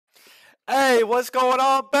Hey, what's going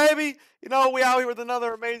on, baby? You know, we out here with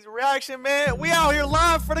another amazing reaction, man. We out here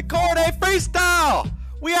live for the Cordae Freestyle.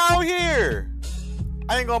 We out here.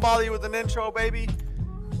 I ain't gonna bother you with an intro, baby.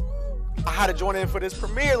 I had to join in for this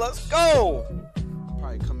premiere. Let's go.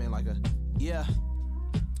 Probably come in like a, yeah.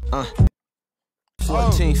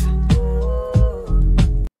 14th.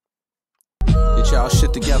 Get y'all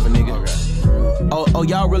shit together, nigga. Okay. Oh,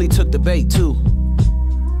 y'all really took the bait, too.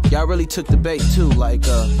 Y'all really took the bait, too. Like,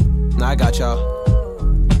 nah, I got y'all.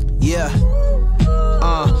 Yeah.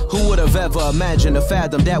 Who would have ever imagined or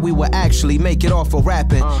fathomed that we would actually make it off of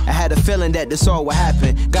rapping? I had a feeling that this all would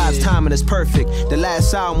happen. God's timing is perfect. The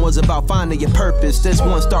last album was about finding your purpose. This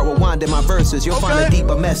one start rewinding my verses. You'll find a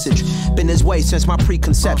deeper message. Been this way since my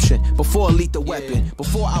preconception. Before Lethal Weapon.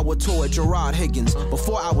 Before I would tour at Gerard Higgins.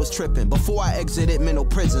 Before I was tripping. Before I exited mental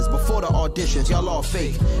prisons. Before the auditions. Y'all all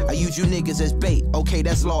fake. I use you niggas as bait. Okay,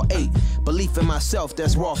 that's law 8. Belief in myself,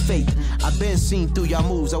 that's raw faith. I've been seen through y'all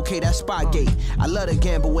moves. Okay, that's Spygate. I love to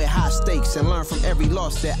gamble with high stakes and learn from every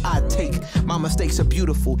loss that I take. My mistakes are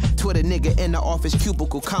beautiful. Twitter nigga in the office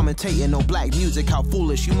cubicle commentating on black music. How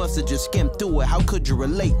foolish, you must have just skimmed through it. How could you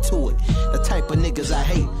relate to it? The type of niggas I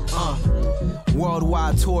hate.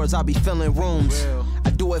 Worldwide tours, I be filling rooms. I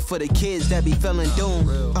do it for the kids that be feeling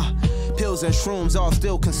doomed. Pills and shrooms all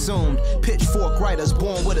still consumed. Pitchfork writers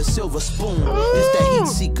born with a silver spoon. It's the heat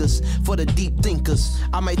seekers for the deep thinkers.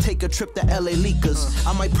 I might take a trip to LA leakers.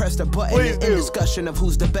 I might press the button in discussion of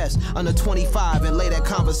who's the best. Under 25 and lay that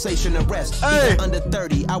conversation to rest. Even under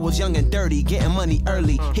 30, I was young and dirty, getting money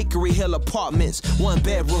early. Hickory Hill apartments, 1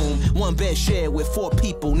 bedroom, 1 bed shared with 4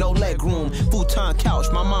 people, no leg room. Futon couch,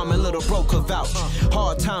 my mom and little bro could vouch.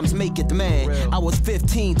 Hard times make it, man. I was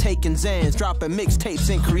 15 taking Zans, dropping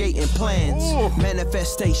mixtapes and creating plans.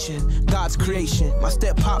 Manifestation, God's creation. My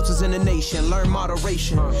step pops was in the nation. Learn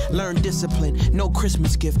moderation, learn discipline. No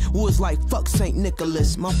Christmas gift. Was like fuck St.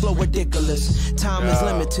 Nicholas. My flow ridiculous. Time is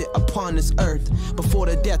limited upon this earth. Before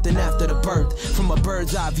the death and after the birth. From a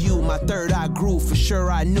bird's eye view, my third eye grew. For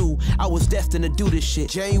sure I knew I was destined to do this shit.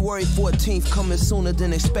 January 14th coming sooner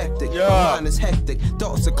than expected. My mind is hectic,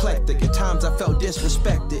 thoughts eclectic. At times I felt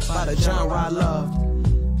disrespected by the genre I loved.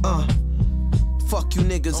 Fuck you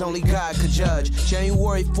niggas, only God could judge.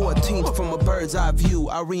 January 14th, from a bird's eye view,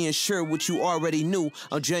 I reinsure what you already knew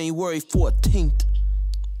on January 14th.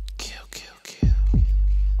 Kill, kill, kill.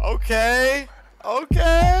 Okay.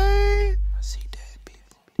 Okay. I see dead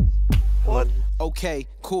people. What? Okay,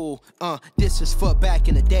 cool, this is for back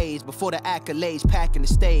in the days, before the accolades packing the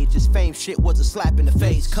stage. This fame shit was a slap in the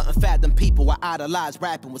face. Couldn't fathom people I idolized,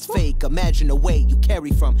 rapping was fake. Imagine the weight you carry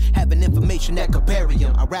from having information that could bury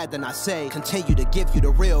them. I'd rather not say, continue to give you the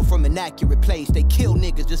real from an accurate place. They kill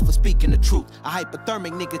niggas just for speaking the truth. A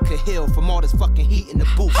hypothermic nigga could heal from all this fucking heat in the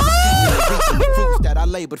booth. Reaping the fruits that I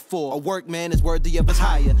labored for. A workman is worthy of his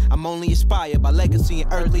hire. I'm only inspired by legacy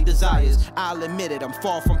and earthly desires. I'll admit it, I'm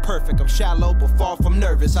far from perfect. I'm shallow but far from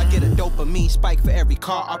nervous. I get a dopamine spike for every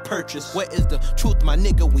car I purchase. What is the truth, my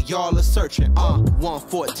nigga? We all are searching.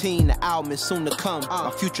 114, the album is soon to come.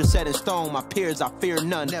 My future set in stone, my peers I fear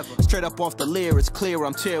none. Never. Straight up off the lyrics, clear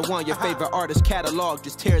I'm tier 1. Your favorite artist catalog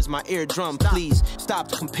just tears my eardrum. Please stop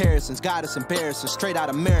the comparisons. God, it's embarrassing. Straight out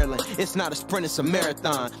of Maryland, it's not a sprint, it's a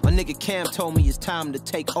marathon. My nigga Cam told me it's time to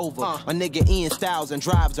take over. My nigga Ian Styles and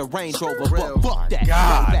drives a Range Rover. But fuck that, go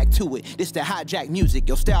back to it. This the hijack music.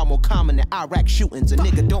 Your style more common than Iraq shootings. A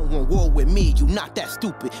nigga don't want war with me, you not that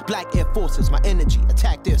stupid. Black Air Forces, my energy,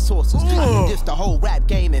 attack their sources. I can diss the whole rap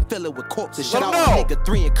game and fill it with corpses. Shout out my nigga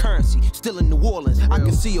 3 in currency, still in New Orleans. I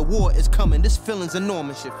can see a war is coming, this feeling's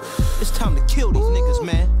enormous. It's time to kill these niggas,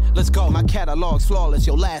 man. Let's go. My catalog's flawless,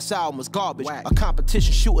 your last album was garbage. A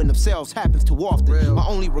competition shooting themselves happens too often. My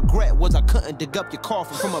only regret was I couldn't dig up your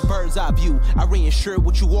coffin. From a bird's eye view, I reinsure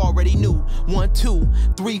what you already knew. 1, 2,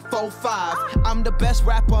 3, 4, 5. I'm the best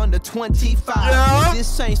rapper under 25.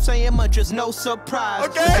 This ain't saying much, it's no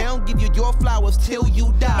surprise. They don't give you your flowers till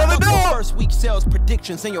you die. Your first week sales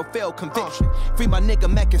predictions and your failed conviction. Free my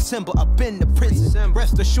nigga Mac and Simba up in the prison.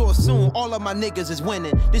 Rest assured soon, all of my niggas is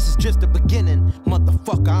winning. This is just the beginning,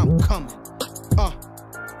 motherfucker, I'm coming.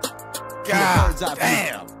 God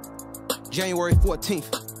damn. January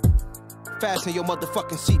 14th. Fasten your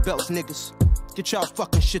motherfucking seatbelts, niggas. Get y'all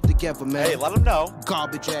fucking shit together, man. Hey, let them know.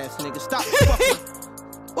 Garbage ass niggas. Stop fucking.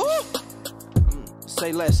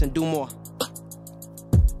 Say less and do more.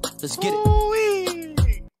 Let's get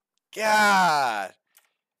it. God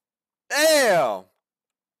damn.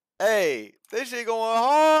 Hey, this shit going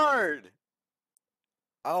hard.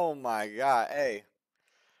 Oh my God. Hey,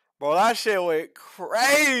 bro, that shit went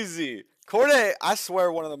crazy. Cordae, I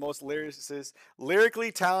swear, one of the most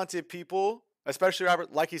lyrically talented people especially rapper,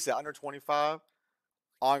 like he said, under 25.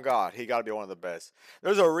 On God, he got to be one of the best.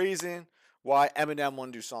 There's a reason why Eminem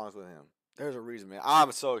wouldn't do songs with him. There's a reason, man.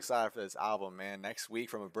 I'm so excited for this album, man. Next week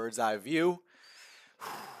from a bird's eye view.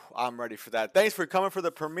 I'm ready for that. Thanks for coming for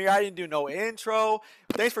the premiere. I didn't do no intro.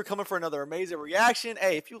 Thanks for coming for another amazing reaction.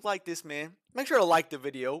 Hey, if you like this, man, make sure to like the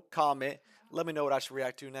video, comment. Let me know what I should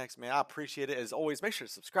react to next, man. I appreciate it. As always, make sure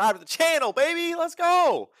to subscribe to the channel, baby. Let's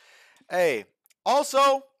go. Hey,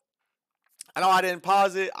 also, I know I didn't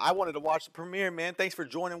pause it. I wanted to watch the premiere, man. Thanks for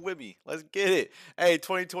joining with me. Let's get it. Hey,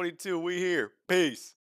 2022, we here. Peace.